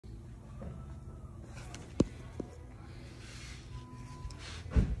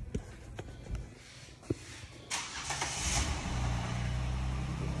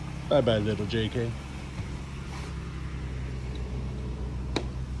Bye-bye, little JK.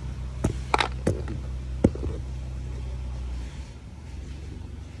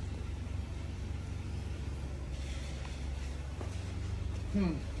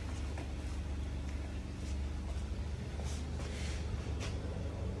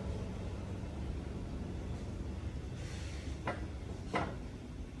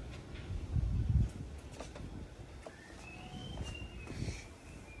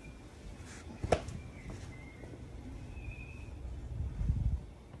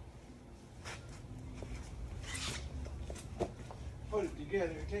 Put it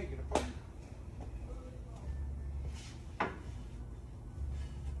together and take it apart.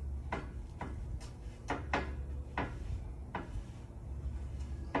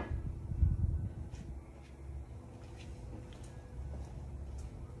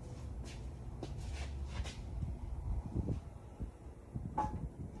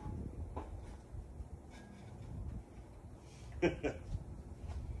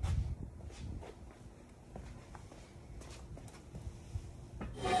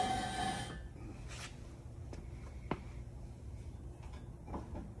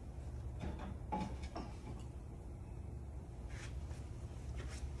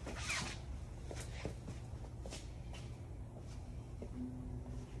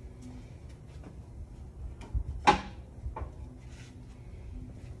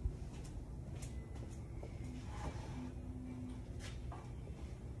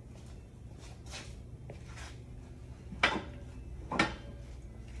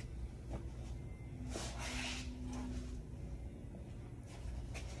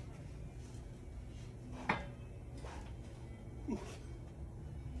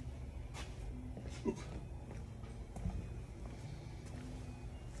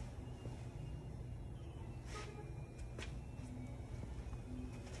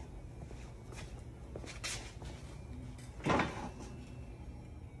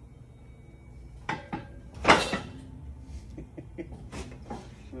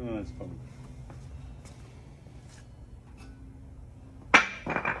 Oh, that's fun.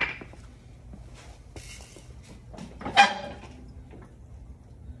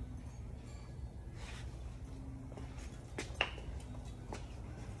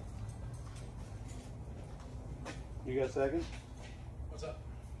 You got a second? What's up?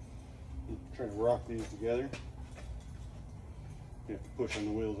 I'm trying to rock these together. You have to push on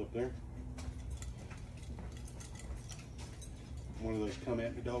the wheels up there. One of those come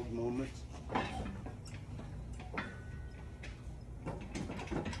at me dog moments.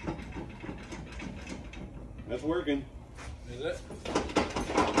 That's working. Is it?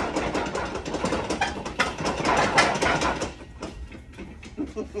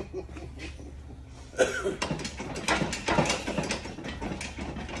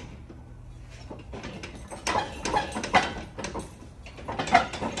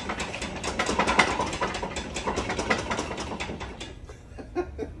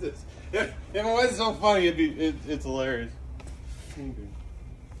 If it wasn't so funny, it's hilarious.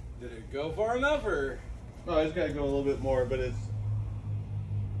 Did it go far enough, or? No, I just gotta go a little bit more, but it's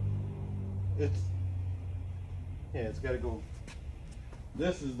gotta go.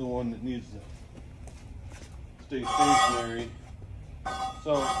 This is the one that needs to stay stationary.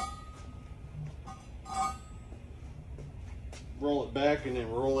 So roll it back and then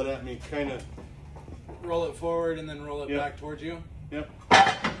roll it at me, kind of. Roll it forward and then roll it Yep. back towards you? Yep.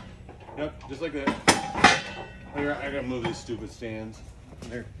 Yep, just like that. I gotta move these stupid stands.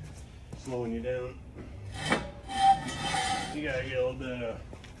 They're slowing you down. You gotta get a little bit of.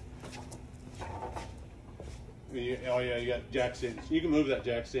 Oh yeah, you got jack stands. You can move that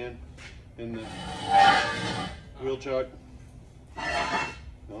jack stand in the wheel chuck.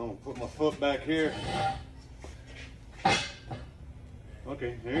 I'll put my foot back here.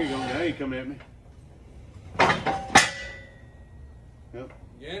 Okay, there you go. Now you come at me. Yep.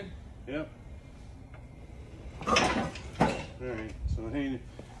 Yeah? Yep. Alright, so it ain't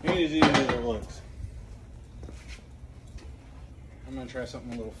as easy as it looks. I'm gonna try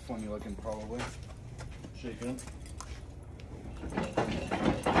something a little funny looking, probably. Shake it up.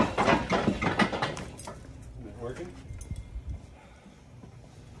 Is it working?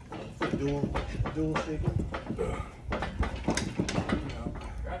 Dual shaking?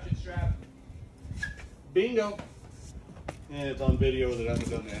 Ratchet strap. Bingo! And it's on video that I haven't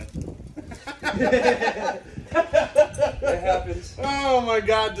done that. It happens. Oh my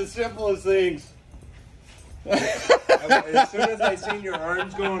god, the simplest things. As soon as I seen your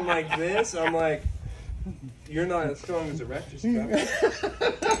arms going like this, I'm like, you're not as strong as a ratchet strap.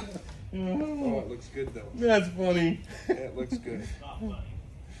 Oh, it looks good though. That's funny. Yeah, it looks good. Not funny.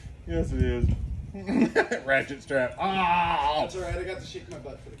 Yes, it is. Ratchet strap. Ah! That's alright, I got to shake my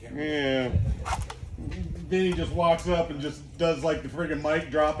butt for the camera. Yeah. Then he just walks up and just does like the friggin'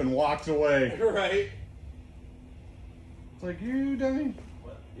 mic drop and walks away. Right. It's like, you dummy.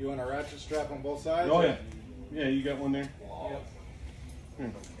 You want a ratchet strap on both sides? Oh, or- yeah. Yeah, you got one there?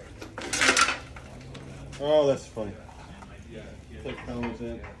 Yep. Oh, that's funny. Click thumbs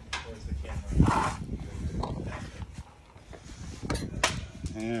in.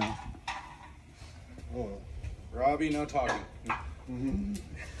 Yeah. Oh. Robbie, no talking. Mm-hmm.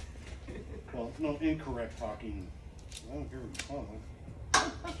 Well, no incorrect talking. I don't care what you call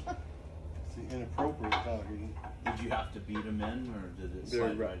it. It's the inappropriate talking. Did you have to beat them in, or did it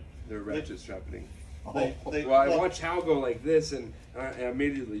slide right? They're ratchet strapping. Well, I watched Hal go like this, and I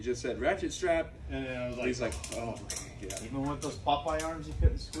immediately just said ratchet strap. And then I was like, He's like, oh, yeah. Even with those Popeye arms, you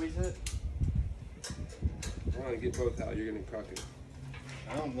couldn't squeeze it? I want to get both out. You're going to crack it.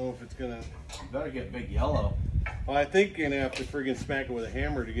 I don't know if it's gonna. You better get Big Yellow. Well, I think you're gonna have to friggin' smack it with a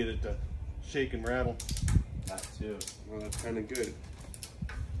hammer to get it to shake and rattle. That too. Well, that's kind of good.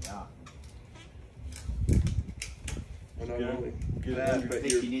 Yeah. Well, not Get it- only get it that, under- I but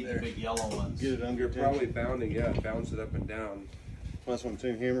think you're, you need the big yellow ones. Get it under you're tension. probably bounding, yeah, bounce it up and down. That's what I'm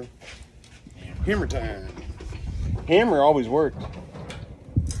saying. Hammer. Hammer. Hammer time. Hammer always works.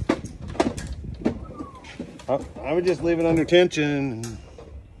 I would just leave it under tension.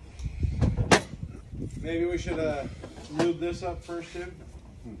 Maybe we should lube this up first, too?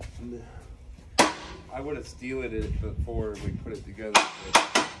 I would have steeled it before we put it together.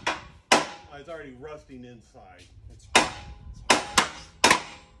 It's already rusting inside.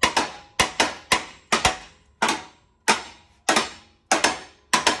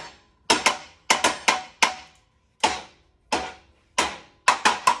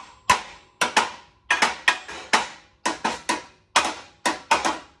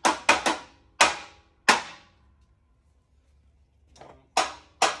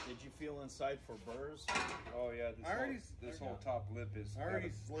 Did you feel inside for burrs? Oh yeah, this whole top lip is I already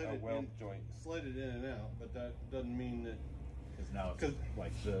got slid a it weld in, joint. slid it in and out, but that doesn't mean that. Because now it's 'Cause-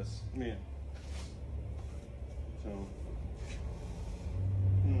 like this. Yeah. So.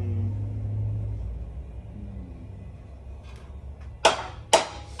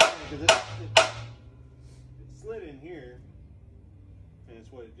 Because it slid in here, and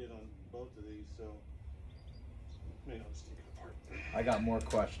it's what it did on both of these. So. Maybe I'll just take it apart. I got more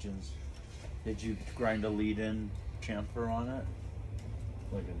questions. Did you grind a lead-in chamfer on it?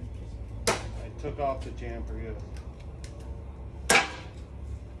 Look at it. I took off the chamfer, yes.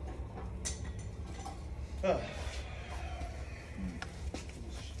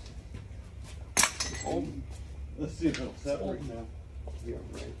 Let's see if it'll separate now. Yeah,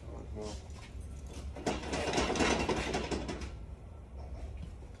 right. Well.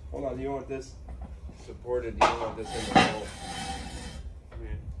 Hold on, you want this supported? You don't want this in the hole.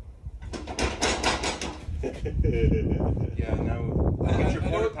 Yeah, now get your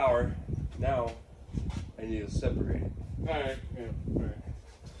quarter power. Now, I need to separate it. Alright, yeah, alright.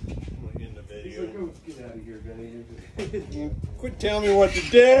 I'm gonna end the video. oh, get out of here, Benny. Quit telling me what to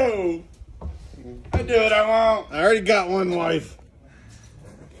do! I do what I want! I already got one wife.